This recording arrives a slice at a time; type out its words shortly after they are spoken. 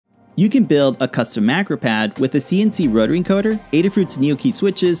You can build a custom MacroPad with the CNC Rotary Encoder, Adafruit's NeoKey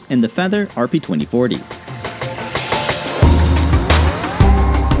switches, and the Feather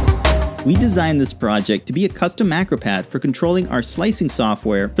RP2040. We designed this project to be a custom MacroPad for controlling our slicing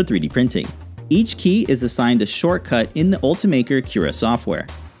software for 3D printing. Each key is assigned a shortcut in the Ultimaker Cura software.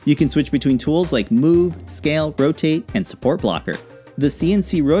 You can switch between tools like Move, Scale, Rotate, and Support Blocker. The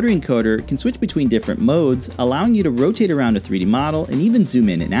CNC Rotary Encoder can switch between different modes, allowing you to rotate around a 3D model and even zoom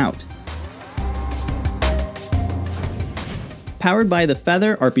in and out. Powered by the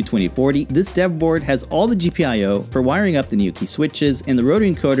Feather RP2040, this dev board has all the GPIO for wiring up the NeoKey switches and the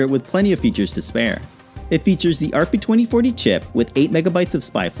Rotary Encoder with plenty of features to spare. It features the RP2040 chip with 8 MB of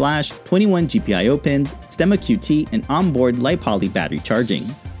SPI flash, 21 GPIO pins, Stemma QT, and onboard LiPoly battery charging.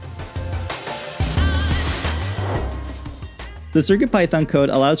 The CircuitPython code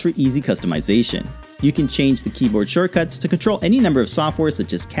allows for easy customization. You can change the keyboard shortcuts to control any number of software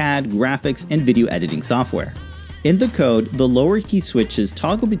such as CAD, graphics, and video editing software. In the code, the lower key switches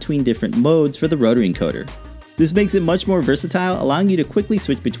toggle between different modes for the Rotary Encoder. This makes it much more versatile, allowing you to quickly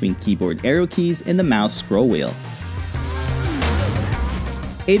switch between keyboard arrow keys and the mouse scroll wheel.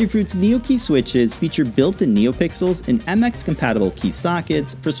 Adafruit's NeoKey switches feature built-in NeoPixels and MX-compatible key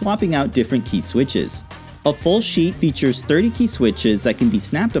sockets for swapping out different key switches. A full sheet features 30 key switches that can be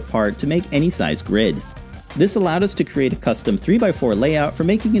snapped apart to make any size grid. This allowed us to create a custom 3x4 layout for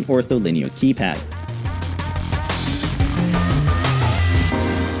making an ortho-linear keypad.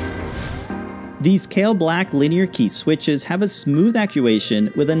 These Kailh black linear key switches have a smooth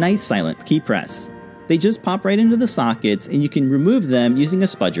actuation with a nice silent key press. They just pop right into the sockets and you can remove them using a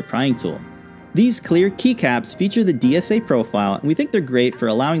spudger prying tool. These clear keycaps feature the DSA profile and we think they're great for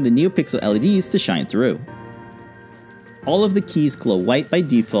allowing the NeoPixel LEDs to shine through. All of the keys glow white by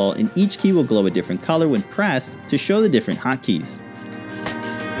default and each key will glow a different color when pressed to show the different hotkeys.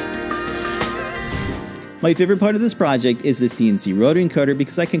 My favorite part of this project is the CNC Rotary Encoder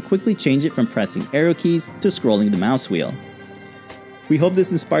because I can quickly change it from pressing arrow keys to scrolling the mouse wheel. We hope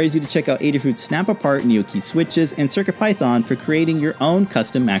this inspires you to check out Adafruit's snap-apart NeoKey switches and CircuitPython for creating your own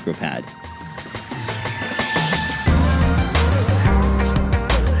custom MacroPad.